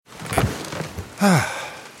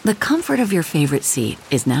The comfort of your favorite seat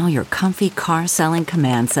is now your comfy car selling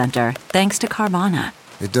command center, thanks to Carvana.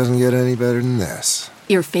 It doesn't get any better than this.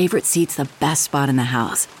 Your favorite seat's the best spot in the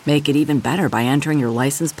house. Make it even better by entering your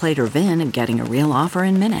license plate or VIN and getting a real offer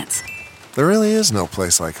in minutes. There really is no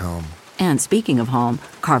place like home. And speaking of home,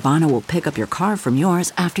 Carvana will pick up your car from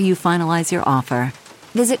yours after you finalize your offer.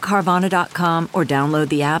 Visit Carvana.com or download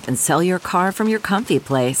the app and sell your car from your comfy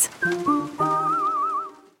place.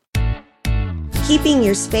 Keeping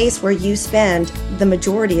your space where you spend the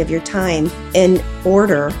majority of your time in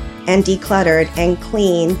order and decluttered and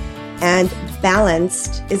clean and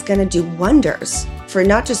balanced is going to do wonders for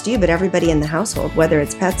not just you, but everybody in the household, whether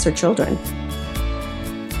it's pets or children.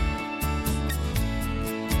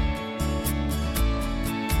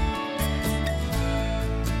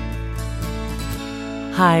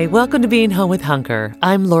 Hi, welcome to Being Home with Hunker.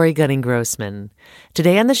 I'm Lori Gunning-Grossman.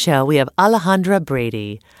 Today on the show, we have Alejandra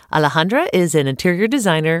Brady. Alejandra is an interior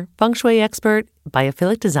designer, feng shui expert,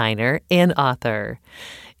 biophilic designer, and author.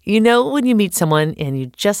 You know when you meet someone and you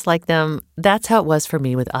just like them? That's how it was for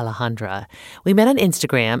me with Alejandra. We met on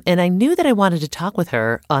Instagram, and I knew that I wanted to talk with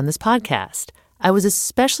her on this podcast. I was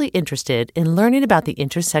especially interested in learning about the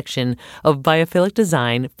intersection of biophilic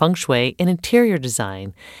design, feng shui, and interior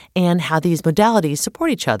design, and how these modalities support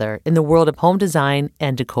each other in the world of home design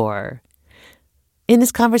and decor. In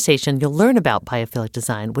this conversation, you'll learn about biophilic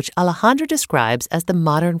design, which Alejandra describes as the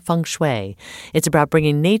modern feng shui. It's about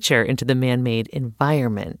bringing nature into the man-made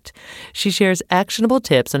environment. She shares actionable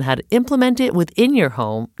tips on how to implement it within your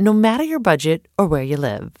home, no matter your budget or where you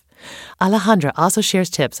live. Alejandra also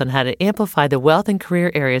shares tips on how to amplify the wealth and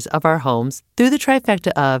career areas of our homes through the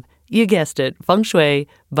trifecta of, you guessed it, feng shui,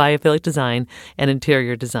 biophilic design, and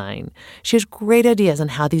interior design. She has great ideas on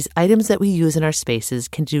how these items that we use in our spaces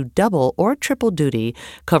can do double or triple duty,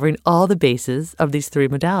 covering all the bases of these three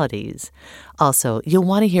modalities. Also, you'll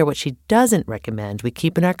want to hear what she doesn't recommend we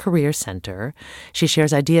keep in our career center. She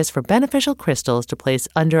shares ideas for beneficial crystals to place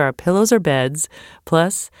under our pillows or beds.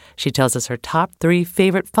 Plus, she tells us her top 3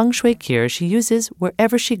 favorite feng shui cures she uses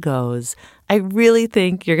wherever she goes. I really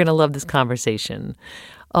think you're going to love this conversation.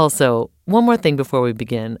 Also, one more thing before we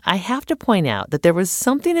begin. I have to point out that there was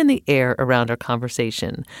something in the air around our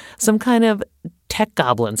conversation. Some kind of tech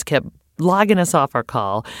goblins kept logging us off our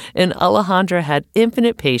call, and Alejandra had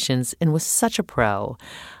infinite patience and was such a pro.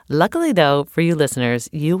 Luckily, though, for you listeners,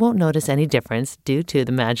 you won't notice any difference due to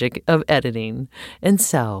the magic of editing. And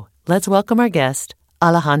so, let's welcome our guest,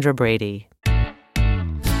 Alejandra Brady.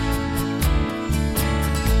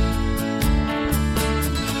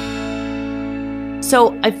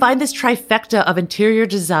 So I find this trifecta of interior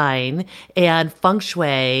design and feng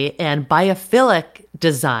shui and biophilic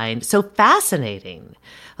design so fascinating,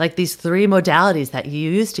 like these 3 modalities that you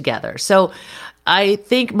use together. So I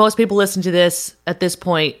think most people listen to this at this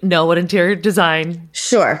point know what interior design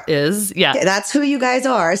is. Yeah. That's who you guys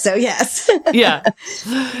are. So yes.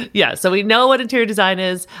 Yeah. So we know what interior design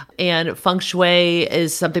is, and feng shui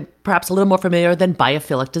is something perhaps a little more familiar than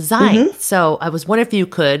biophilic design. Mm-hmm. So I was wondering if you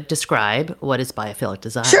could describe what is biophilic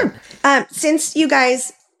design. Sure. Since you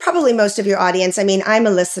guys, probably most of your audience, I mean, I'm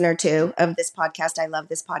a listener too of this podcast. I love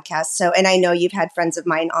this podcast. So, and I know you've had friends of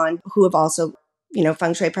mine on who have also,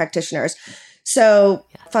 feng shui practitioners. So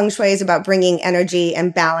feng shui is about bringing energy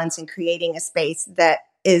and balance and creating a space that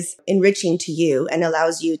is enriching to you and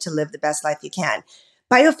allows you to live the best life you can.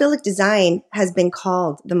 Biophilic design has been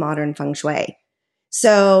called the modern feng shui.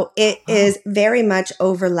 So it is very much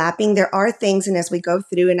overlapping. There are things, and as we go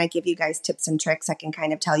through and I give you guys tips and tricks, I can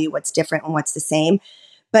kind of tell you what's different and what's the same.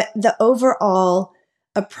 But the overall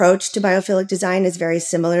approach to biophilic design is very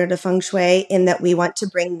similar to feng shui in that we want to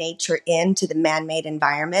bring nature into the man-made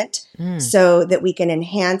environment so that we can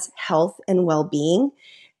enhance health and well-being.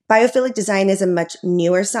 Biophilic design is a much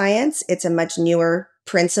newer science. It's a much newer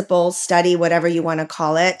principle, study, whatever you want to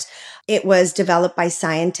call it. It was developed by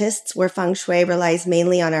scientists, where feng shui relies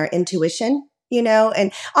mainly on our intuition,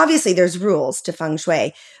 and obviously there's rules to feng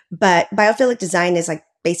shui, but biophilic design is like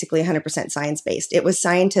basically 100% science-based. It was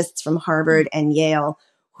scientists from Harvard and Yale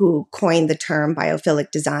who coined the term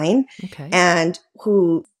biophilic design and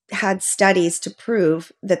who had studies to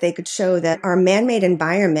prove that they could show that our man-made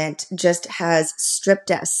environment just has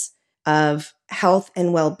stripped us of health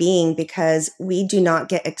and well-being because we do not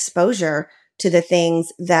get exposure to the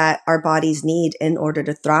things that our bodies need in order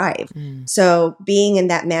to thrive. So being in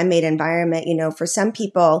that man-made environment, for some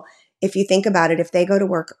people, if you think about it, if they go to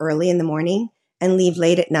work early in the morning and leave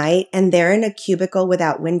late at night and they're in a cubicle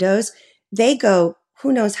without windows, they go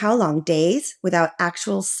who knows how long, days without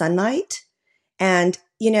actual sunlight. And,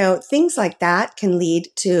 things like that can lead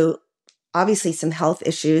to obviously some health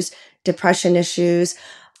issues, depression issues,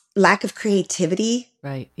 lack of creativity,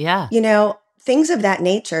 Right. Yeah. Things of that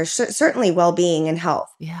nature, certainly well-being and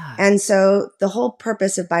health. Yeah. And so the whole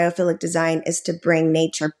purpose of biophilic design is to bring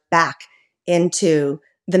nature back into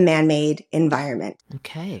the man-made environment.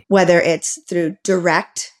 Okay. Whether it's through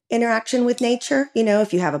direct interaction with nature,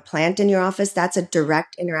 if you have a plant in your office, that's a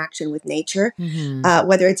direct interaction with nature. Mm-hmm.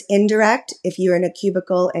 Whether it's indirect, if you're in a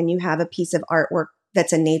cubicle and you have a piece of artwork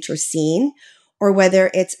that's a nature scene, or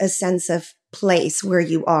whether it's a sense of place where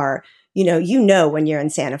you are, when you're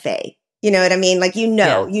in Santa Fe. You know what I mean? Like,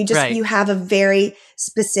 Yeah, right. you have a very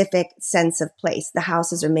specific sense of place. The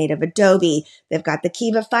houses are made of adobe. They've got the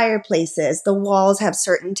kiva fireplaces. The walls have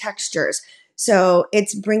certain textures. So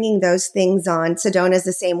it's bringing those things on. Sedona's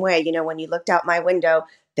the same way. When you looked out my window,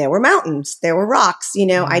 there were mountains, there were rocks.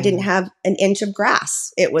 I didn't have an inch of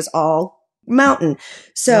grass. It was all mountain.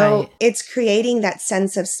 So Right. it's creating that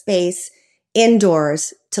sense of space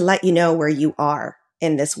indoors to let you know where you are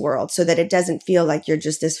in this world, so that it doesn't feel like you're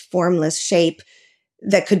just this formless shape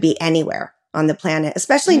that could be anywhere on the planet,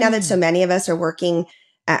 especially now that so many of us are working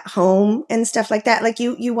at home and stuff like that. Like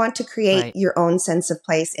you want to create Right. your own sense of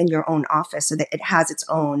place in your own office so that it has its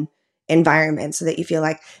own environment, so that you feel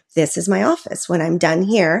like this is my office. When I'm done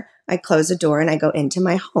here, I close the door and I go into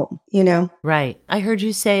my home, Right. I heard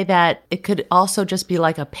you say that it could also just be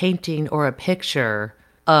like a painting or a picture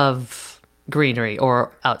of greenery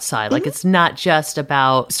or outside. Like it's not just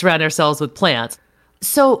about surrounding ourselves with plants.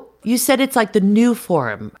 So you said it's like the new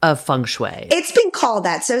form of feng shui. It's been called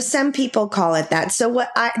that. So some people call it that. So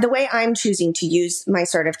the way I'm choosing to use my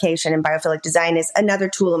certification in biophilic design is another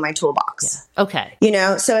tool in my toolbox. Yeah.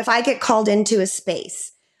 Okay. So if I get called into a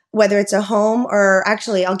space, whether it's a home or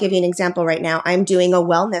actually, I'll give you an example right now. I'm doing a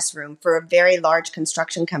wellness room for a very large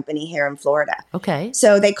construction company here in Florida. Okay.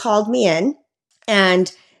 So they called me in,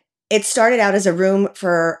 and it started out as a room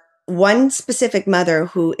for one specific mother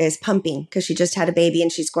who is pumping because she just had a baby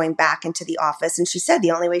and she's going back into the office. And she said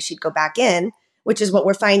the only way she'd go back in, which is what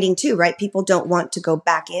we're finding too, right? People don't want to go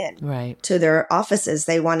back in to their offices.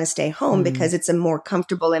 They want to stay home because it's a more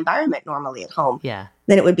comfortable environment normally at home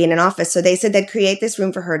than it would be in an office. So they said they'd create this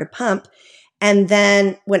room for her to pump. And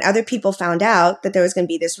then when other people found out that there was going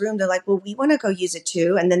to be this room, they're like, well, we want to go use it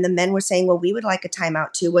too. And then the men were saying, well, we would like a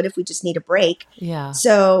timeout too. What if we just need a break? Yeah.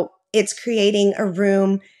 So it's creating a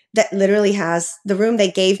room that literally has, the room they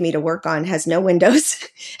gave me to work on has no windows,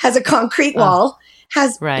 has a concrete wall,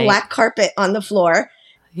 has black carpet on the floor.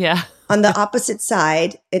 Yeah. On the opposite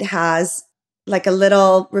side, it has like a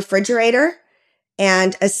little refrigerator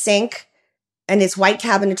and a sink, and it's white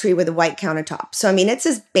cabinetry with a white countertop. So, I mean, it's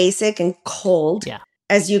as basic and cold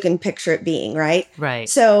as you can picture it being, right? Right.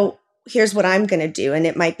 So here's what I'm going to do. And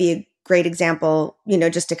it might be a great example,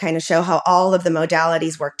 just to kind of show how all of the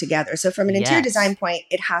modalities work together. So from an interior design point,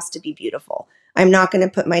 it has to be beautiful. I'm not going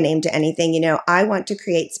to put my name to anything. I want to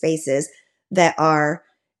create spaces that are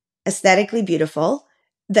aesthetically beautiful,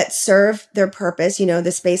 that serve their purpose.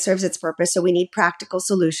 The space serves its purpose. So we need practical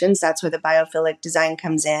solutions. That's where the biophilic design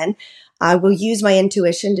comes in. I will use my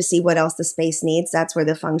intuition to see what else the space needs. That's where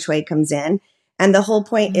the feng shui comes in. And the whole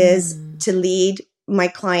point is to lead my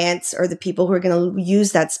clients or the people who are going to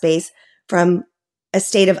use that space from a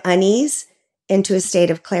state of unease into a state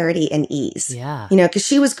of clarity and ease. Yeah. Because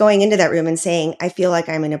she was going into that room and saying, I feel like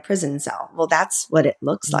I'm in a prison cell. Well, that's what it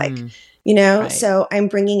looks like, Right. So I'm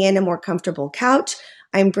bringing in a more comfortable couch.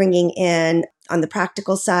 I'm bringing in, on the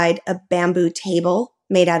practical side, a bamboo table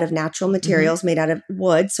made out of natural materials, made out of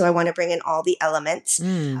wood. So I want to bring in all the elements.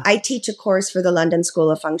 I teach a course for the London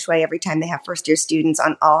School of Feng Shui every time they have first year students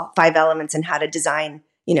on all 5 elements and how to design,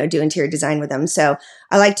 do interior design with them. So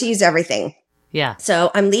I like to use everything. Yeah.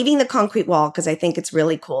 So I'm leaving the concrete wall because I think it's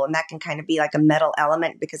really cool. And that can kind of be like a metal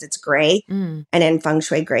element because it's gray. And in Feng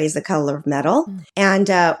Shui, gray is the color of metal. And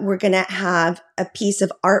we're going to have a piece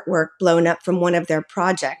of artwork blown up from one of their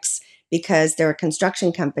projects because they're a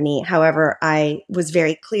construction company. However, I was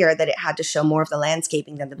very clear that it had to show more of the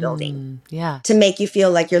landscaping than the building. To make you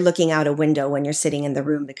feel like you're looking out a window when you're sitting in the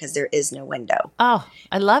room because there is no window. Oh,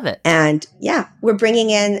 I love it. And we're bringing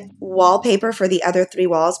in wallpaper for the other 3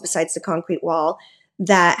 walls besides the concrete wall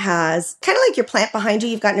that has kind of like your plant behind you.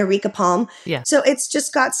 You've got an areca palm. Yeah. So it's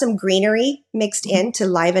just got some greenery mixed in to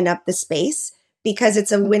liven up the space because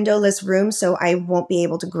it's a windowless room. So I won't be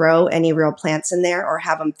able to grow any real plants in there or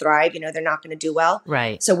have them thrive. They're not going to do well.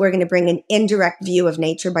 Right. So we're going to bring an indirect view of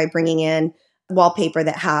nature by bringing in wallpaper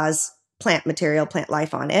that has plant material, plant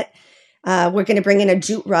life on it. We're going to bring in a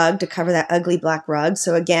jute rug to cover that ugly black rug.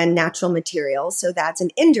 So again, natural materials. So that's an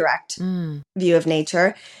indirect view of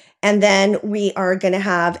nature. And then we are going to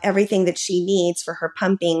have everything that she needs for her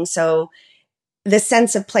pumping. So the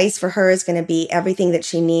sense of place for her is going to be everything that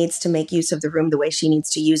she needs to make use of the room the way she needs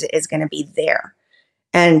to use it is going to be there.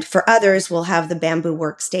 And for others, we'll have the bamboo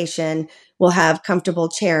workstation. We'll have comfortable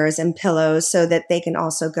chairs and pillows so that they can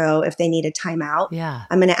also go if they need a timeout. Yeah.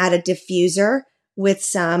 I'm going to add a diffuser with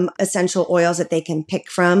some essential oils that they can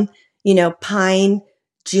pick from, pine,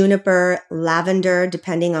 juniper, lavender,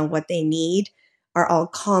 depending on what they need, are all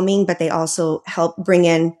calming, but they also help bring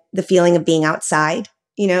in the feeling of being outside,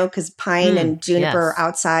 because pine and juniper are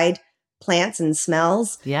outside plants and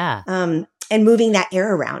smells. Yeah. And moving that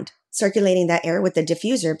air around, circulating that air with the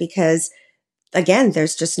diffuser, because again,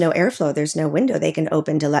 there's just no airflow. There's no window they can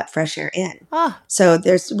open to let fresh air in. So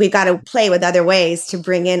we've got to play with other ways to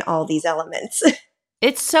bring in all these elements.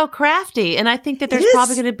 It's so crafty. And I think that there's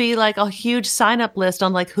probably going to be like a huge sign up list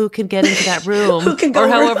on like who can get into that room who can go or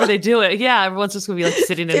however they do it. Yeah. Everyone's just going to be like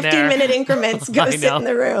sitting in there. 15-minute increments, go sit in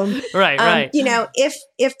the room. Right.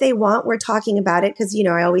 If they want, we're talking about it because,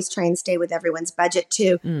 I always try and stay with everyone's budget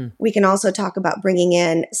too. We can also talk about bringing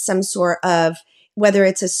in some sort of, whether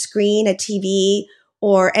it's a screen, a TV,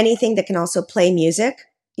 or anything that can also play music.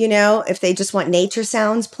 If they just want nature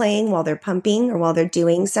sounds playing while they're pumping or while they're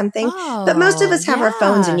doing something. But most of us have our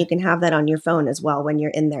phones, and you can have that on your phone as well when you're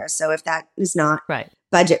in there. So if that is not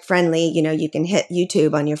budget friendly, you can hit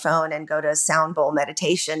YouTube on your phone and go to sound bowl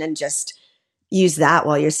meditation and just use that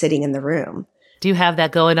while you're sitting in the room. Do you have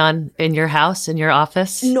that going on in your house, in your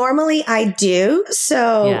office? Normally I do.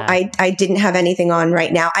 So I didn't have anything on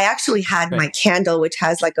right now. I actually had my candle, which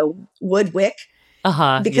has like a wood wick.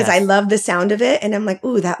 Because I love the sound of it. And I'm like,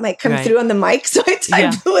 ooh, that might come through on the mic. So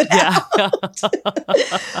I blew it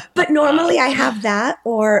out. But normally I have that,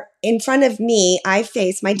 or in front of me,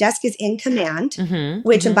 my desk is in command,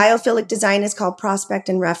 which in biophilic design is called prospect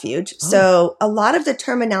and refuge. So a lot of the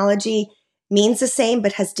terminology means the same,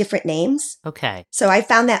 but has different names. Okay. So I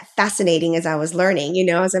found that fascinating as I was learning,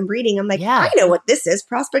 as I'm reading, I'm like, I know what this is.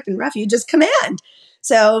 Prospect and refuge is command.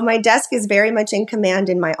 So my desk is very much in command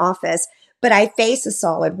in my office. But I face a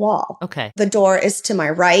solid wall. Okay. The door is to my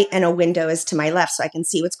right and a window is to my left. So I can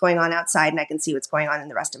see what's going on outside and I can see what's going on in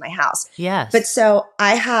the rest of my house. Yes. But so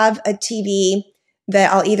I have a TV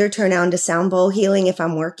that I'll either turn on to sound bowl healing if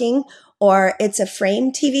I'm working, or it's a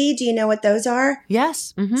frame TV. Do you know what those are?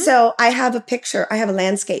 Yes. Mm-hmm. So I have a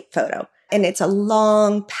landscape photo, and it's a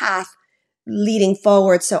long path leading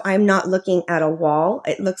forward. So I'm not looking at a wall.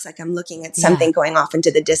 It looks like I'm looking at something going off into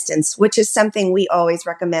the distance, which is something we always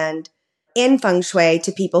recommend in Feng Shui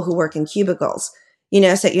to people who work in cubicles,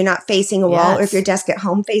 so you're not facing a wall, or if your desk at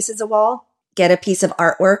home faces a wall, get a piece of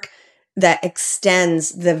artwork that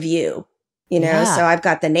extends the view, So I've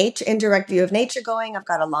got the indirect view of nature going. I've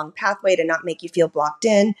got a long pathway to not make you feel blocked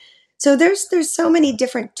in. So there's so many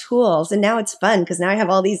different tools, and now it's fun because now I have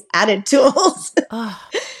all these added tools.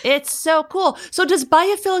 It's so cool. So does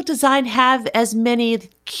biophilic design have as many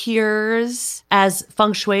cures as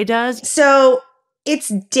Feng Shui does? So it's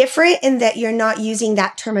different in that you're not using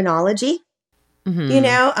that terminology,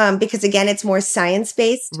 because again, it's more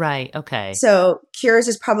science-based. Right. Okay. So cures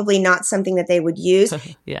is probably not something that they would use.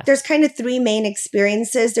 There's kind of 3 main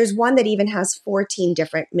experiences. There's one that even has 14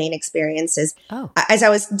 different main experiences. As I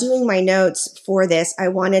was doing my notes for this, I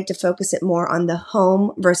wanted to focus it more on the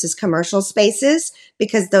home versus commercial spaces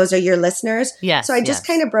because those are your listeners. Yes. So I just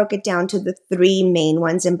kind of broke it down to the 3 main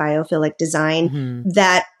ones in biophilic design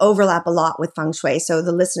that overlap a lot with Feng Shui. So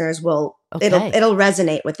the listeners will, it'll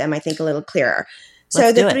resonate with them, I think, a little clearer.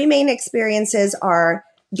 So the 3 main experiences are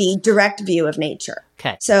the direct view of nature.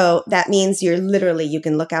 Okay. So that means you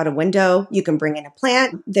can look out a window, you can bring in a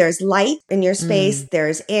plant, there's light in your space,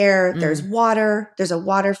 there's air, there's water, there's a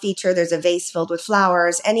water feature, there's a vase filled with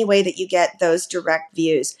flowers, any way that you get those direct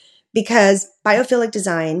views. Because biophilic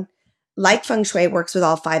design, like Feng Shui, works with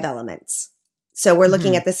all 5 elements. So we're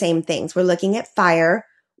looking at the same things. We're looking at fire,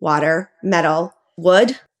 water, metal,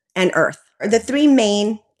 wood, and earth are the 3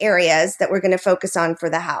 main areas that we're going to focus on for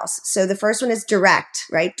the house. So the first one is direct,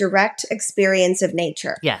 right? Direct experience of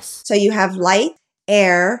nature. Yes. So you have light,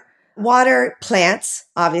 air, water, plants,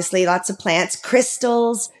 obviously lots of plants,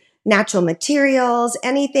 crystals, natural materials,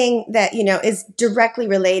 anything that, is directly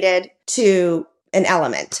related to an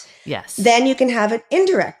element. Yes. Then you can have an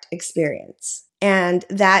indirect experience. And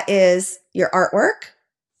that is your artwork,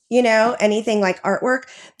 anything like artwork,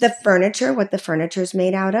 the furniture, what the furniture is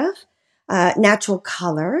made out of. Natural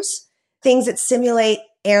colors, things that simulate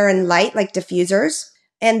air and light, like diffusers.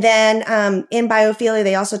 And then in biophilia,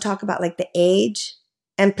 they also talk about like the age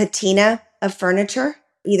and patina of furniture,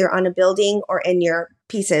 either on a building or in your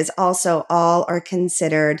pieces. Also, all are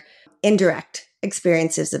considered indirect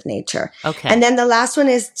experiences of nature. Okay. And then the last one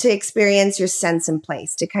is to experience your sense and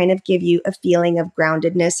place, to kind of give you a feeling of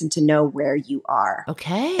groundedness and to know where you are.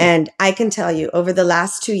 Okay. And I can tell you, over the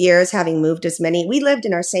last 2 years, having moved we lived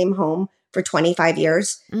in our same home for 25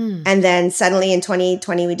 years. And then suddenly in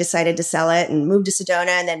 2020, we decided to sell it and move to Sedona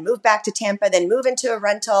and then move back to Tampa, then move into a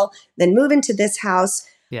rental, then move into this house.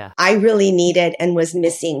 Yeah. I really needed and was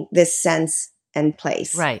missing this sense and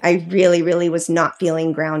place. Right. I really, really was not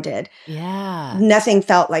feeling grounded. Yeah. Nothing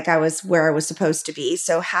felt like I was where I was supposed to be.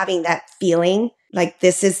 So having that feeling like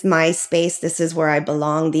this is my space, this is where I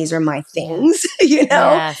belong, these are my things, you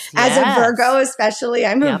know, as a Virgo, especially.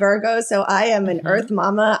 I'm a Virgo, so I am an earth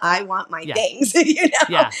mama. I want my things, you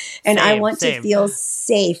know, and I want to feel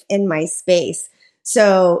safe in my space.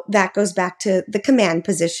 So that goes back to the command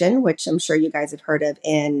position, which I'm sure you guys have heard of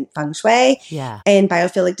in Feng Shui. Yeah. In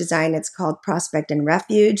Biophilic design, it's called prospect and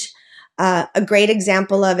refuge. A great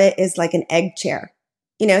example of it is like an egg chair.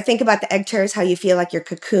 You know, think about the egg chairs, how you feel like you're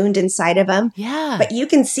cocooned inside of them. Yeah. But you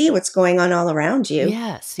can see what's going on all around you,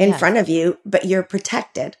 in front of you, but you're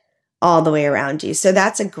protected all the way around you. So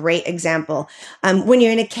that's a great example. When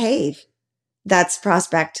you're in a cave, that's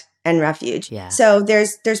prospect and refuge. Yeah. So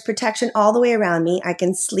there's protection all the way around me. I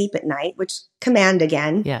can sleep at night, which command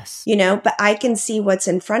again. Yes. You know, but I can see what's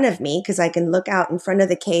in front of me because I can look out in front of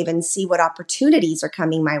the cave and see what opportunities are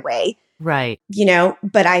coming my way. Right. You know,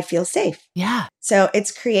 but I feel safe. Yeah. So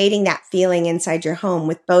it's creating that feeling inside your home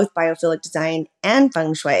with both biophilic design and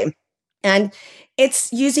feng shui. And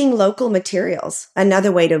it's using local materials,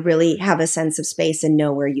 another way to really have a sense of space and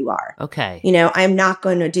know where you are. Okay. You know, I'm not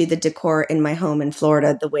going to do the decor in my home in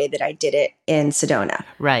Florida the way that I did it in Sedona.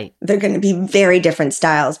 Right. They're going to be very different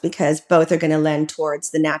styles because both are going to lend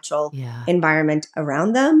towards the natural environment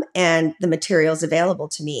around them and the materials available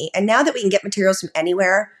to me. And now that we can get materials from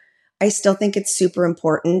anywhere, I still think it's super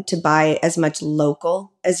important to buy as much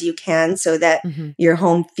local as you can so that your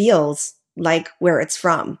home feels like where it's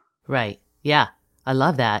from. Right. Yeah. I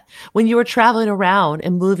love that. When you were traveling around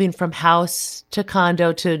and moving from house to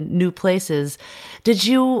condo to new places, did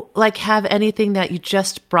you like have anything that you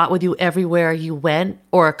just brought with you everywhere you went,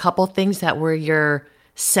 or a couple things that were your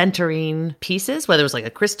centering pieces, whether it was like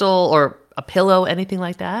a crystal or a pillow, anything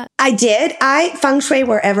like that? I did. I feng shui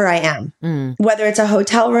wherever I am, whether it's a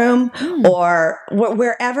hotel room or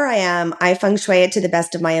wherever I am, I feng shui it to the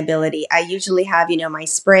best of my ability. I usually have, you know, my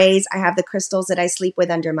sprays. I have the crystals that I sleep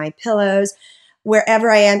with under my pillows. Wherever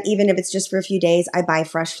I am, even if it's just for a few days, I buy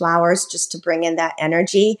fresh flowers just to bring in that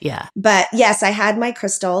energy. Yeah. But yes, I had my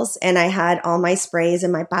crystals and I had all my sprays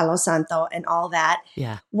and my Palo Santo and all that.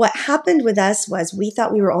 Yeah. What happened with us was we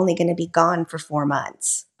thought we were only going to be gone for 4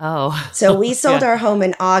 months. Oh. So we sold our home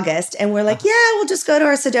in August and we're like, yeah, we'll just go to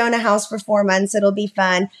our Sedona house for 4 months. It'll be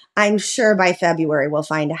fun. I'm sure by February we'll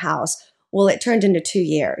find a house. Well, it turned into 2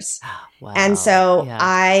 years. Wow. And so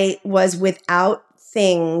I was without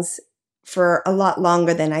things for a lot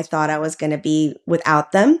longer than I thought I was going to be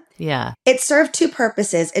without them. Yeah. It served 2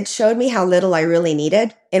 purposes. It showed me how little I really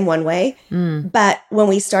needed in one way. But when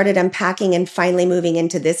we started unpacking and finally moving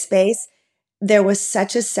into this space, there was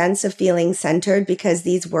such a sense of feeling centered because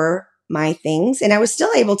these were my things. And I was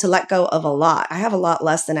still able to let go of a lot. I have a lot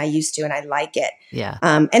less than I used to, and I like it. Yeah.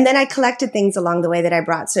 And then I collected things along the way that I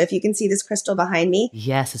brought. So if you can see this crystal behind me.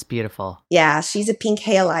 Yes, it's beautiful. Yeah, she's a pink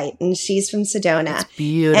halite and she's from Sedona. It's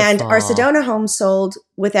beautiful. And our Sedona home sold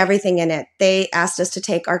with everything in it. They asked us to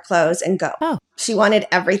take our clothes and go. Oh. She wanted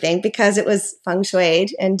everything because it was feng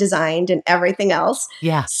shuied and designed and everything else.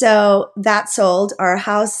 Yeah. So that sold. Our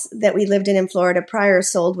house that we lived in Florida prior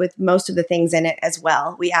sold with most of the things in it as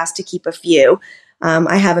well. We asked to keep a few.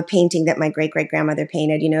 I have a painting that my great-great-grandmother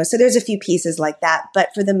painted, you know, so there's a few pieces like that.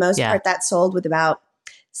 But for the most part, that sold with about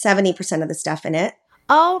 70% of the stuff in it.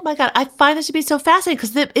 Oh my God. I find this to be so fascinating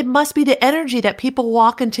because it must be the energy that people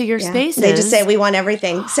walk into your spaces. They just say, we want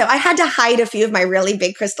everything. So I had to hide a few of my really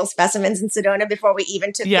big crystal specimens in Sedona before we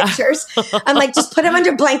even took pictures. I'm like, just put them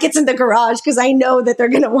under blankets in the garage because I know that they're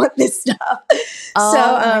going to want this stuff.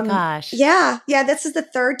 Oh my gosh. Yeah. This is the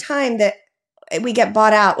 3rd time that we get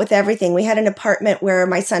bought out with everything. We had an apartment where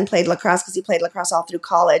my son played lacrosse because he played lacrosse all through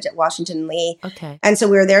college at Washington Lee. Okay. And so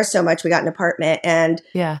we were there so much, we got an apartment. And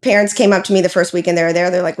parents came up to me the first weekend they were there.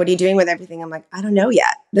 They're like, what are you doing with everything? I'm like, I don't know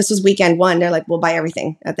yet. This was weekend 1. They're like, we'll buy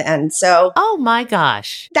everything at the end. So oh my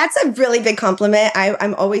gosh. That's a really big compliment.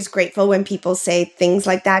 I'm always grateful when people say things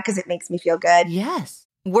like that because it makes me feel good. Yes.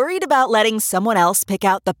 Worried about letting someone else pick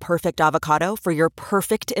out the perfect avocado for your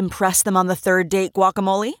perfect impress them on the 3rd date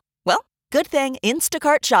guacamole? Well, good thing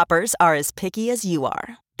Instacart shoppers are as picky as you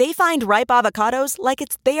are. They find ripe avocados like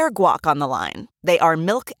it's their guac on the line. They are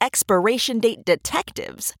milk expiration date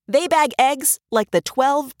detectives. They bag eggs like the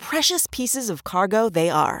 12 precious pieces of cargo they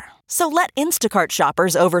are. So let Instacart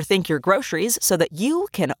shoppers overthink your groceries so that you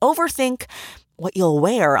can overthink what you'll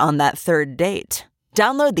wear on that third date.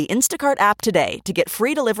 Download the Instacart app today to get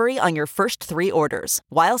free delivery on your first 3 orders,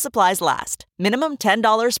 while supplies last. Minimum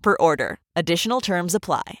 $10 per order. Additional terms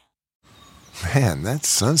apply. Man, that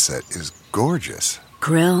sunset is gorgeous.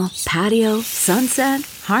 Grill, patio, sunset.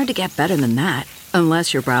 Hard to get better than that.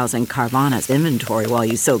 Unless you're browsing Carvana's inventory while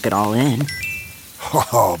you soak it all in.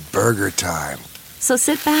 Oh, burger time. So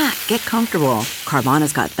sit back, get comfortable.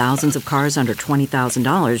 Carvana's got thousands of cars under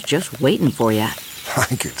 $20,000 just waiting for you.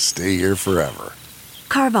 I could stay here forever.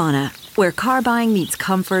 Carvana, where car buying meets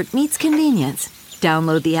comfort meets convenience.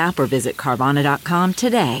 Download the app or visit Carvana.com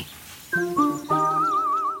today.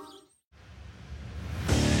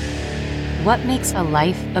 What makes a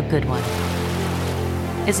life a good one?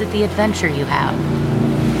 Is it the adventure you have?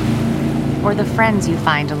 Or the friends you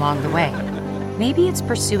find along the way? Maybe it's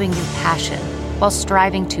pursuing your passion while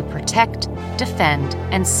striving to protect, defend,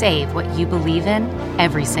 and save what you believe in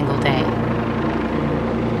every single day.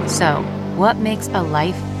 So, what makes a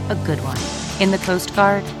life a good one? In the Coast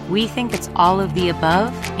Guard, we think it's all of the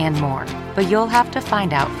above and more, but you'll have to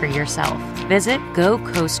find out for yourself. Visit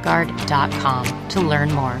gocoastguard.com to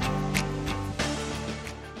learn more.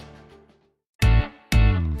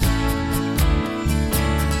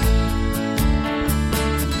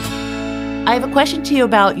 I have a question to you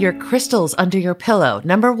about your crystals under your pillow.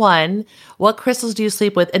 Number 1, what crystals do you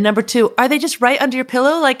sleep with? And number 2, are they just right under your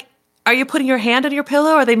pillow? Like, are you putting your hand on your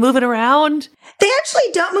pillow? Are they moving around? They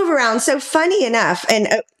actually don't move around. So funny enough, and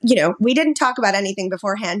we didn't talk about anything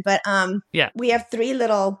beforehand, but we have 3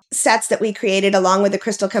 little sets that we created along with the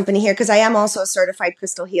crystal company here, because I am also a certified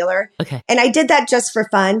crystal healer. Okay. And I did that just for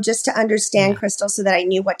fun, just to understand crystals so that I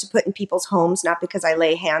knew what to put in people's homes, not because I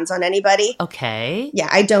lay hands on anybody. Okay. Yeah,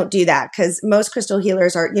 I don't do that because most crystal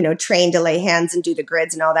healers are, trained to lay hands and do the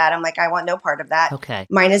grids and all that. I'm like, I want no part of that. Okay.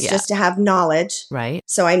 Mine is just to have knowledge. Right.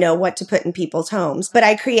 So I know what to put in people's homes. But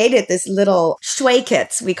I created this little Shui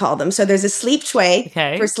kits, we call them. So there's a sleep Shui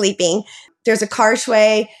for sleeping. There's a car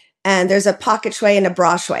Shui, and there's a pocket Shui and a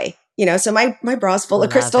bra Shui. So my bra's full of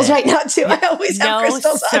crystals right now too. I always have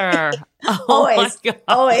crystals on me. Oh,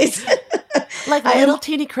 always. Like little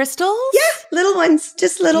teeny crystals? Yeah, little ones,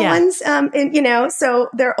 just little ones. And so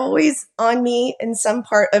they're always on me in some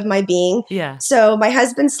part of my being. Yeah. So my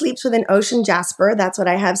husband sleeps with an ocean jasper. That's what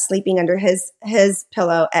I have sleeping under his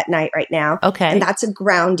pillow at night right now. Okay. And that's a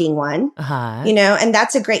grounding one. Uh-huh. And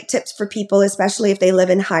that's a great tip for people, especially if they live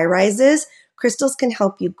in high rises. Crystals can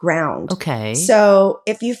help you ground. Okay. So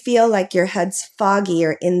if you feel like your head's foggy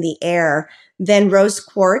or in the air, then rose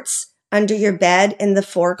quartz under your bed in the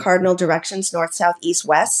 4 cardinal directions, north, south, east,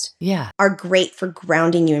 west, are great for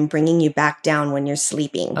grounding you and bringing you back down when you're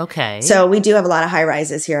sleeping. Okay. So we do have a lot of high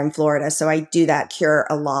rises here in Florida. So I do that cure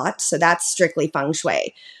a lot. So that's strictly feng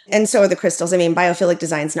shui. And so are the crystals. I mean, Biophilic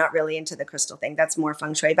Design's not really into the crystal thing. That's more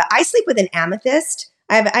feng shui. But I sleep with an amethyst.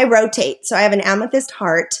 I rotate. So I have an amethyst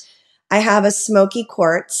heart. I have a smoky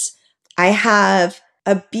quartz. I have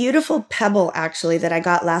a beautiful pebble, actually, that I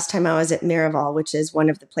got last time I was at Miraval, which is one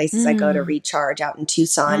of the places I go to recharge out in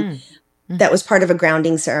Tucson. That was part of a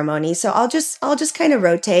grounding ceremony. So I'll just kind of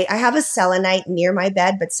rotate. I have a selenite near my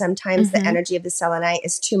bed, but sometimes the energy of the selenite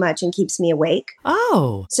is too much and keeps me awake.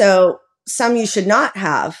 Oh. So some you should not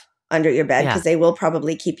have under your bed because they will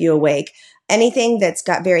probably keep you awake. Anything that's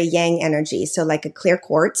got very yang energy, so like a clear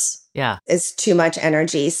quartz, is too much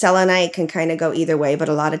energy. Selenite can kind of go either way, but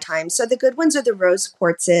a lot of times. So the good ones are the rose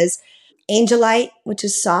quartzes, angelite, which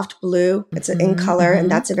is soft blue. It's in color,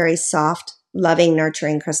 and that's a very soft, loving,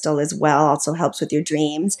 nurturing crystal as well. Also helps with your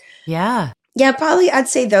dreams. Yeah. Yeah, probably I'd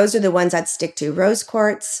say those are the ones I'd stick to. Rose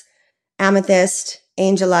quartz, amethyst,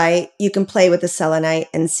 angelite. You can play with the selenite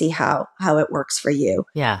and see how it works for you.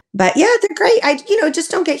 Yeah. But yeah, they're great. Just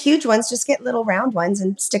don't get huge ones. Just get little round ones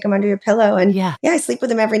and stick them under your pillow. And I sleep with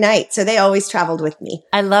them every night. So they always traveled with me.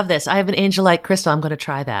 I love this. I have an angelite crystal. I'm going to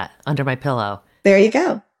try that under my pillow. There you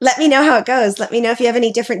go. Let me know how it goes. Let me know if you have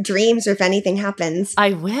any different dreams or if anything happens.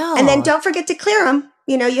 I will. And then don't forget to clear them.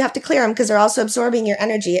 You have to clear them because they're also absorbing your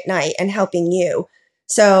energy at night and helping you.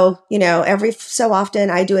 So, every so often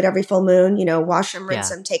I do it every full moon, wash them, rinse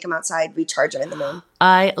them, take them outside, recharge them in the moon.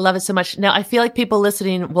 I love it so much. Now, I feel like people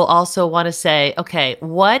listening will also want to say, okay,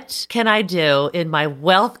 what can I do in my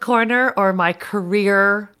wealth corner or my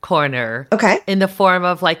career corner? Okay. In the form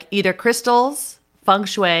of like either crystals, feng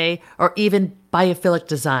shui, or even biophilic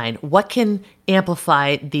design. What can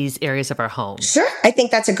amplify these areas of our home? Sure. I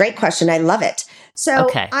think that's a great question. I love it. So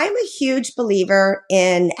Okay. I'm a huge believer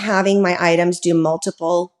in having my items do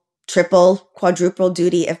multiple, triple, quadruple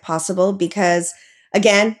duty if possible, because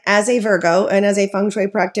again, as a Virgo and as a Feng Shui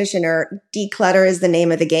practitioner, declutter is the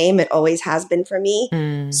name of the game. It always has been for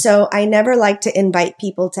me. So I never like to invite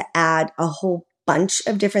people to add a whole bunch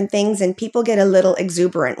of different things. And people get a little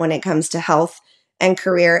exuberant when it comes to health and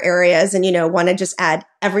career areas and, want to just add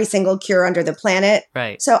every single cure under the planet.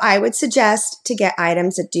 Right. So I would suggest to get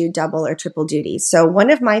items that do double or triple duty. So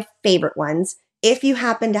one of my favorite ones, if you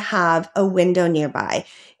happen to have a window nearby,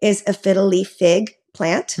 is a fiddle leaf fig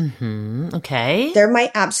plant. Okay. They're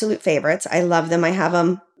my absolute favorites. I love them. I have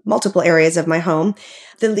them multiple areas of my home.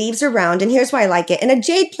 The leaves are round, and here's why I like it. And a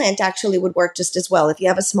jade plant actually would work just as well. If you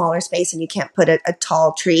have a smaller space and you can't put a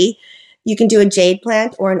tall tree, you can do a jade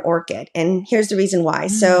plant or an orchid. And here's the reason why.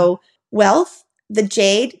 So wealth, the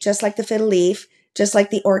jade, just like the fiddle leaf, just like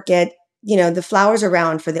the orchid, the flowers are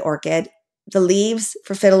round for the orchid. The leaves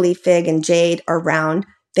for fiddle leaf fig and jade are round.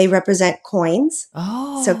 They represent coins.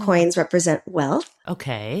 Oh. So coins represent wealth.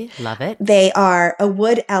 Okay. Love it. They are a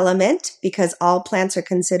wood element because all plants are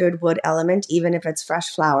considered wood element, even if it's fresh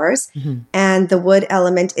flowers. And the wood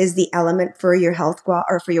element is the element for your health gua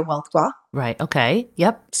or for your wealth gua. Right. Okay.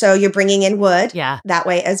 Yep. So you're bringing in wood. Yeah. That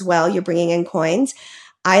way as well, you're bringing in coins.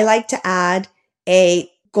 I like to add a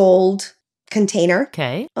gold container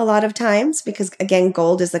Okay. a lot of times because, again,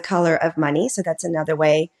 gold is the color of money. So that's another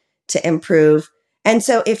way to improve. And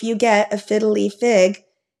so if you get a fiddle leaf fig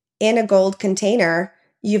in a gold container,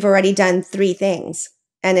 you've already done 3 things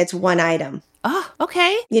and it's one item. Oh,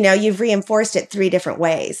 okay. You've reinforced it 3 different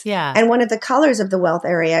ways. Yeah. And one of the colors of the wealth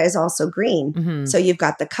area is also green. So you've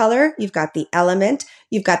got the color, you've got the element,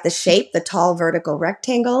 you've got the shape, the tall vertical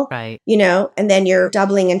rectangle, Right. and then you're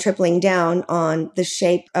doubling and tripling down on the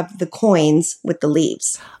shape of the coins with the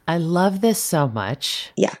leaves. I love this so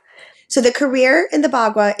much. Yeah. So the career in the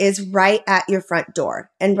Bagua is right at your front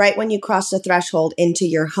door and right when you cross the threshold into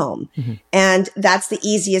your home. And that's the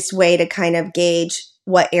easiest way to kind of gauge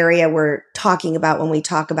what area we're talking about when we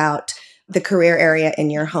talk about the career area in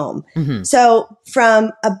your home. So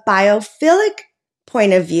from a biophilic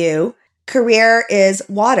point of view, career is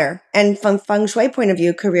water. And from Feng Shui point of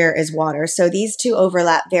view, career is water. So these two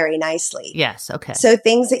overlap very nicely. Yes. Okay. So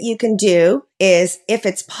things that you can do is, if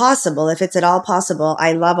it's possible, if it's at all possible,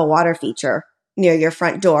 I love a water feature near your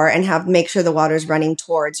front door and make sure the water's running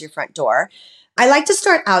towards your front door. I like to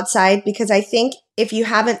start outside because I think if you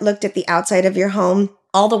haven't looked at the outside of your home,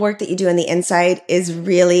 all the work that you do on the inside is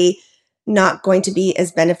really not going to be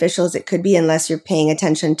as beneficial as it could be unless you're paying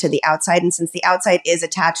attention to the outside. And since the outside is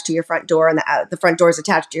attached to your front door and the front door is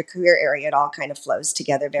attached to your career area, it all kind of flows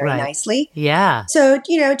together very nicely. Yeah. So,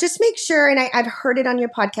 just make sure, and I've heard it on your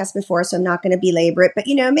podcast before, so I'm not going to belabor it, but,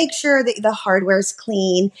 make sure that the hardware is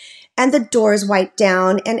clean and the doors wiped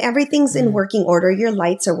down and everything's in working order. Your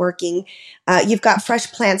lights are working. You've got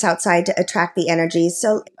fresh plants outside to attract the energy.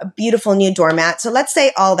 So a beautiful new doormat. So let's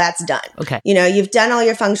say all that's done. Okay. You've done all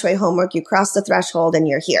your feng shui homework. You crossed the threshold and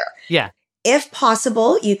you're here. Yeah. If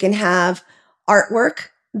possible, you can have artwork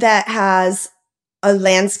that has a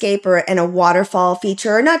landscape and a waterfall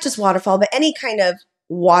feature, or not just waterfall, but any kind of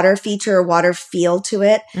water feature or water feel to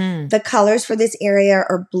it. The colors for this area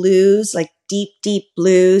are blues, like deep, deep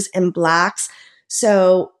blues and blacks.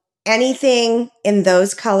 So anything in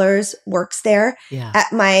those colors works there. Yeah.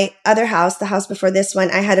 At my other house, the house before this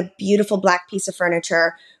one, I had a beautiful black piece of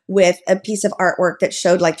furniture with a piece of artwork that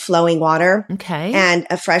showed like flowing water. Okay. And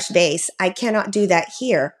a fresh vase. I cannot do that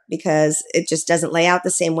here because it just doesn't lay out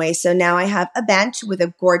the same way. So now I have a bench with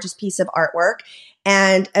a gorgeous piece of artwork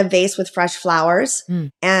and a vase with fresh flowers.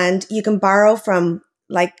 And you can borrow from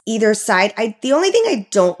like either side. The only thing I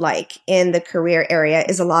don't like in the career area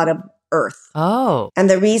is a lot of earth. Oh. And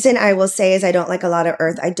the reason I will say is I don't like a lot of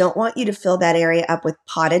earth. I don't want you to fill that area up with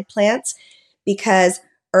potted plants because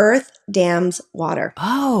earth dams water.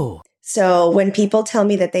 Oh. So when people tell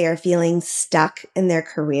me that they are feeling stuck in their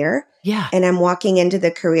career, Yeah. and I'm walking into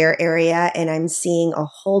the career area and I'm seeing a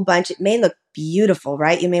whole bunch, it may look beautiful,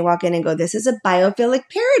 right? You may walk in and go, this is a biophilic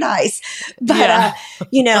paradise. But,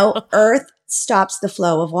 earth stops the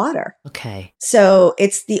flow of water. Okay. So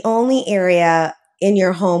it's the only area in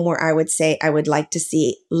your home where I would say I would like to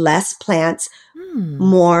see less plants,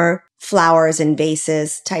 more flowers and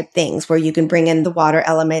vases type things where you can bring in the water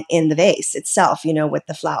element in the vase itself, with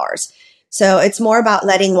the flowers. So it's more about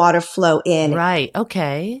letting water flow in. Right.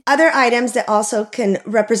 Okay. Other items that also can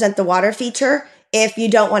represent the water feature, if you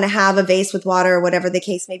don't want to have a vase with water or whatever the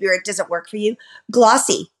case may be, or it doesn't work for you,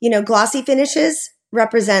 glossy. Glossy finishes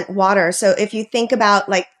represent water. So if you think about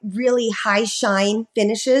like really high shine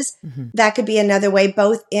finishes, that could be another way,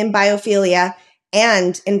 both in biophilia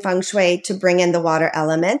and in Feng Shui to bring in the water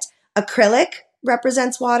element. Acrylic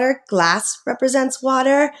represents water. Glass represents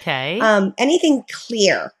water. Okay. Anything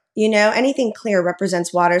clear, anything clear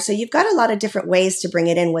represents water. So you've got a lot of different ways to bring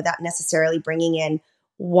it in without necessarily bringing in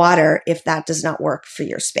water if that does not work for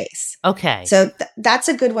your space. Okay. So that's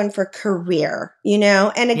a good one for career,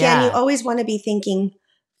 and again, you always want to be thinking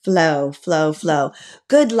flow, flow, flow,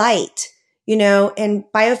 good light, in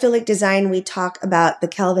biophilic design, we talk about the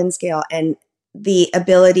Kelvin scale and the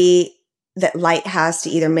ability that light has to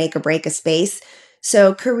either make or break a space.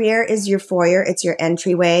 So career is your foyer. It's your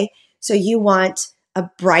entryway. So you want a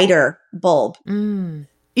brighter bulb.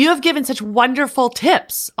 You have given such wonderful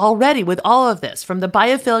tips already with all of this, from the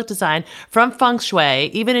biophilic design, from Feng Shui,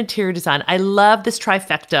 even interior design. I love this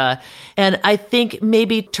trifecta. And I think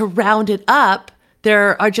maybe to round it up,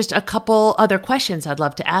 there are just a couple other questions I'd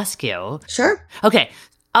love to ask you. Sure. Okay.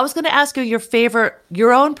 I was going to ask you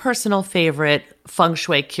your own personal favorite Feng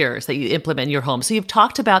Shui cures that you implement in your home. So you've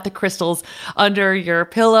talked about the crystals under your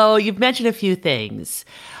pillow. You've mentioned a few things.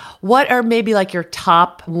 What are maybe like your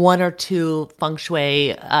top 1 or 2 Feng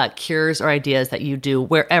Shui cures or ideas that you do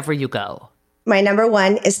wherever you go? My number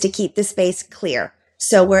 1 is to keep the space clear.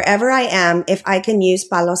 So wherever I am, if I can use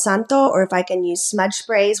Palo Santo or if I can use smudge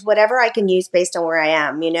sprays, whatever I can use based on where I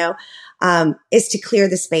am, is to clear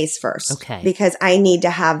the space first. Okay. Because I need to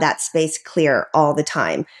have that space clear all the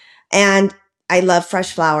time. And I love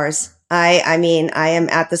fresh flowers. I mean, I am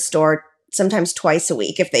at the store sometimes twice a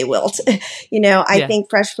week if they wilt. I think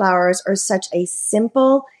fresh flowers are such a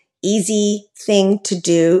simple, easy thing to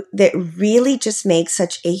do that really just makes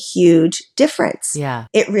such a huge difference. Yeah.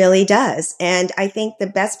 It really does. And I think the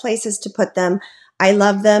best places to put them, I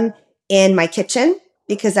love them in my kitchen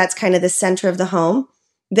because that's kind of the center of the home.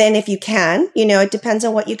 Then if you can, it depends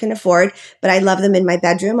on what you can afford, but I love them in my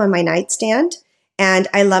bedroom on my nightstand. And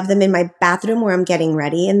I love them in my bathroom where I'm getting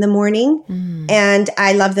ready in the morning. And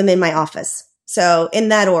I love them in my office. So in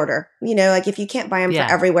that order, like if you can't buy them for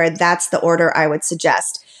everywhere, that's the order I would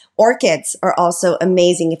suggest. Orchids are also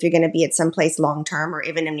amazing if you're going to be at some place long term or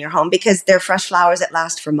even in your home because they're fresh flowers that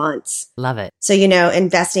last for months. Love it. So,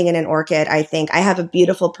 investing in an orchid, I think I have a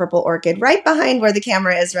beautiful purple orchid right behind where the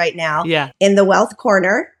camera is right now in the wealth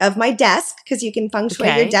corner of my desk because you can feng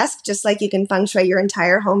shui your desk just like you can feng shui your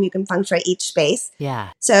entire home. You can feng shui each space.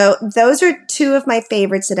 Yeah. So those are 2 of my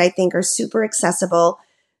favorites that I think are super accessible,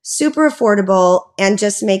 super affordable, and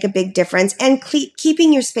just make a big difference and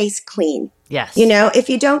keeping your space clean. Yes. If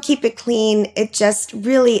you don't keep it clean, it just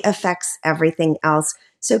really affects everything else.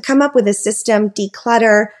 So come up with a system,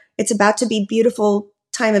 declutter. It's about to be beautiful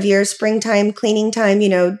time of year, springtime, cleaning time,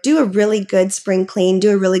 do a really good spring clean,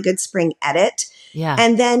 do a really good spring edit. Yeah.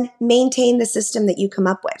 And then maintain the system that you come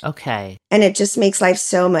up with. Okay. And it just makes life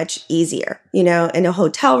so much easier, in a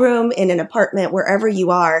hotel room, in an apartment, wherever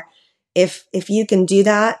you are. If you can do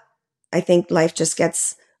that, I think life just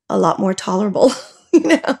gets a lot more tolerable.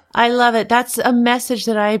 I love it. That's a message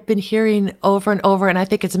that I've been hearing over and over. And I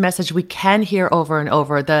think it's a message we can hear over and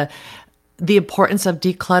over. The importance of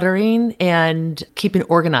decluttering and keeping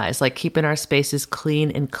organized, like keeping our spaces clean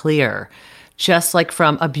and clear, just like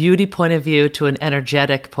from a beauty point of view to an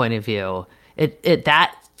energetic point of view.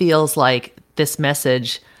 That feels like this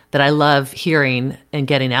message that I love hearing and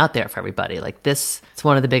getting out there for everybody. Like this, it's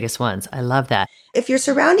one of the biggest ones. I love that. If your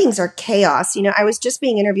surroundings are chaos, I was just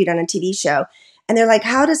being interviewed on a TV show and they're like,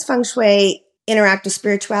 how does Feng Shui interact with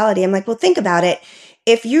spirituality? I'm like, well, think about it.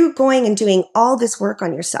 If you're going and doing all this work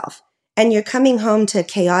on yourself and you're coming home to a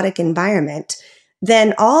chaotic environment,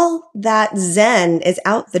 then all that Zen is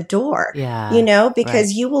out the door,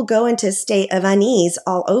 because you will go into a state of unease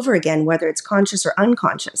all over again, whether it's conscious or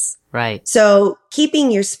unconscious. Right. So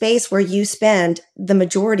keeping your space where you spend the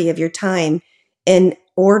majority of your time in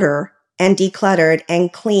order and decluttered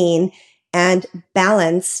and clean and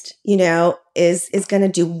balanced, is going to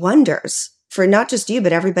do wonders for not just you,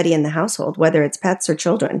 but everybody in the household, whether it's pets or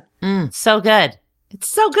children. So good. It's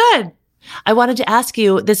so good. I wanted to ask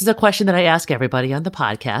you, this is a question that I ask everybody on the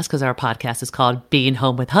podcast because our podcast is called Being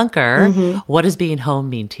Home with Hunker. What does being home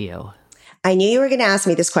mean to you? I knew you were going to ask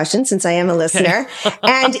me this question since I am a listener.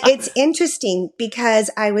 And it's interesting because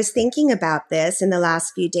I was thinking about this in the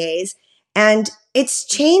last few days and it's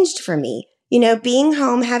changed for me. Being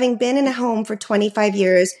home, having been in a home for 25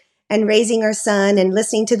 years and raising our son and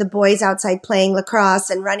listening to the boys outside playing lacrosse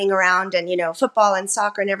and running around and, football and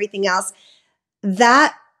soccer and everything else,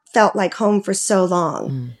 that felt like home for so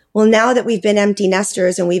long. Well, now that we've been empty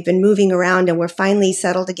nesters and we've been moving around and we're finally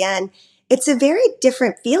settled again, it's a very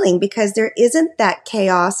different feeling because there isn't that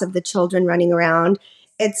chaos of the children running around.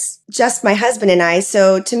 it's just my husband and I.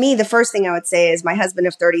 So to me, the first thing I would say is my husband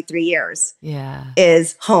of 33 years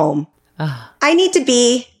is home. I need to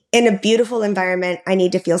be in a beautiful environment. I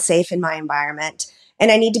need to feel safe in my environment.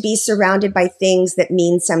 And I need to be surrounded by things that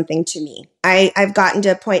mean something to me. I've gotten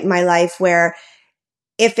to a point in my life where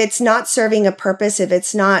if it's not serving a purpose, if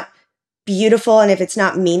it's not beautiful, and if it's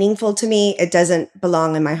not meaningful to me, it doesn't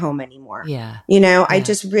belong in my home anymore. I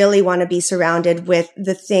just really want to be surrounded with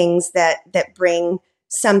the things that bring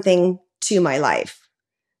something to my life,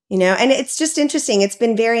 and it's just interesting. It's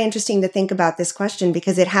been very interesting to think about this question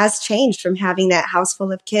because it has changed from having that house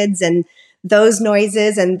full of kids and those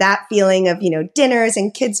noises and that feeling of, dinners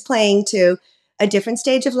and kids playing to a different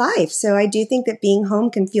stage of life. So I do think that being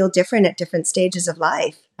home can feel different at different stages of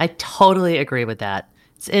life. I totally agree with that.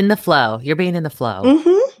 It's in the flow. You're being in the flow.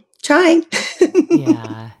 Mm-hmm. Trying.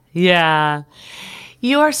 Yeah.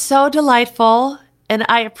 You are so delightful, and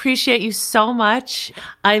I appreciate you so much.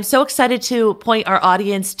 I'm so excited to point our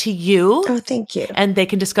audience to you. Oh, thank you. And they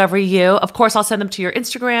can discover you. Of course, I'll send them to your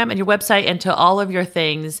Instagram and your website and to all of your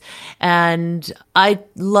things. And I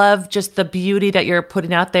love just the beauty that you're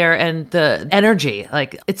putting out there and the energy.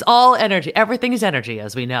 Like, it's all energy. Everything is energy,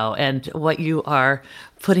 as we know. And what you are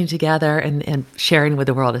putting together and sharing with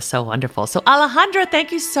the world is so wonderful. So Alejandra,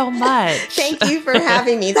 thank you so much. Thank you for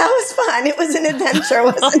having me. That was fun. It was an adventure,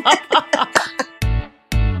 wasn't it?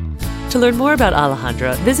 To learn more about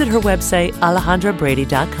Alejandra, visit her website,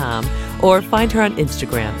 alejandrabrady.com, or find her on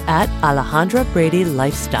Instagram at Alejandra Brady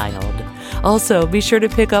Lifestyled. Also, be sure to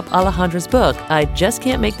pick up Alejandra's book, I Just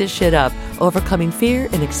Can't Make This Shit Up, Overcoming Fear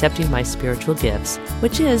and Accepting My Spiritual Gifts,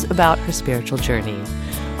 which is about her spiritual journey.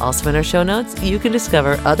 Also in our show notes, you can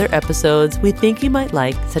discover other episodes we think you might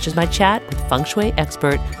like, such as my chat with Feng Shui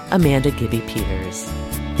expert Amanda Gibby Peters.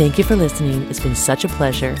 Thank you for listening. It's been such a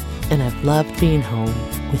pleasure, and I've loved being home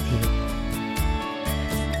with you.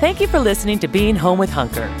 Thank you for listening to Being Home with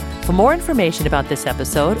Hunker. For more information about this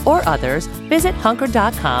episode or others, visit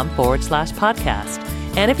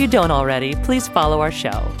hunker.com/podcast. And if you don't already, please follow our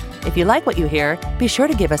show. If you like what you hear, be sure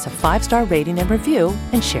to give us a 5-star rating and review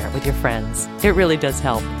and share it with your friends. It really does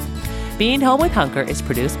help. Being Home with Hunker is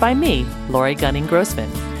produced by me, Lori Gunning-Grossman.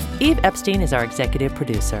 Eve Epstein is our executive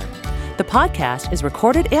producer. The podcast is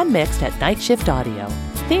recorded and mixed at Night Shift Audio.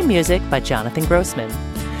 Theme music by Jonathan Grossman.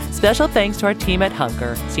 Special thanks to our team at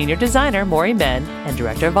Hunker, Senior Designer Maury Men, and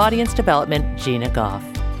Director of Audience Development Gina Goff.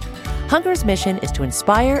 Hunker's mission is to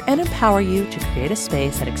inspire and empower you to create a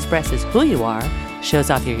space that expresses who you are,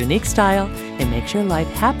 shows off your unique style, and makes your life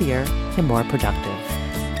happier and more productive.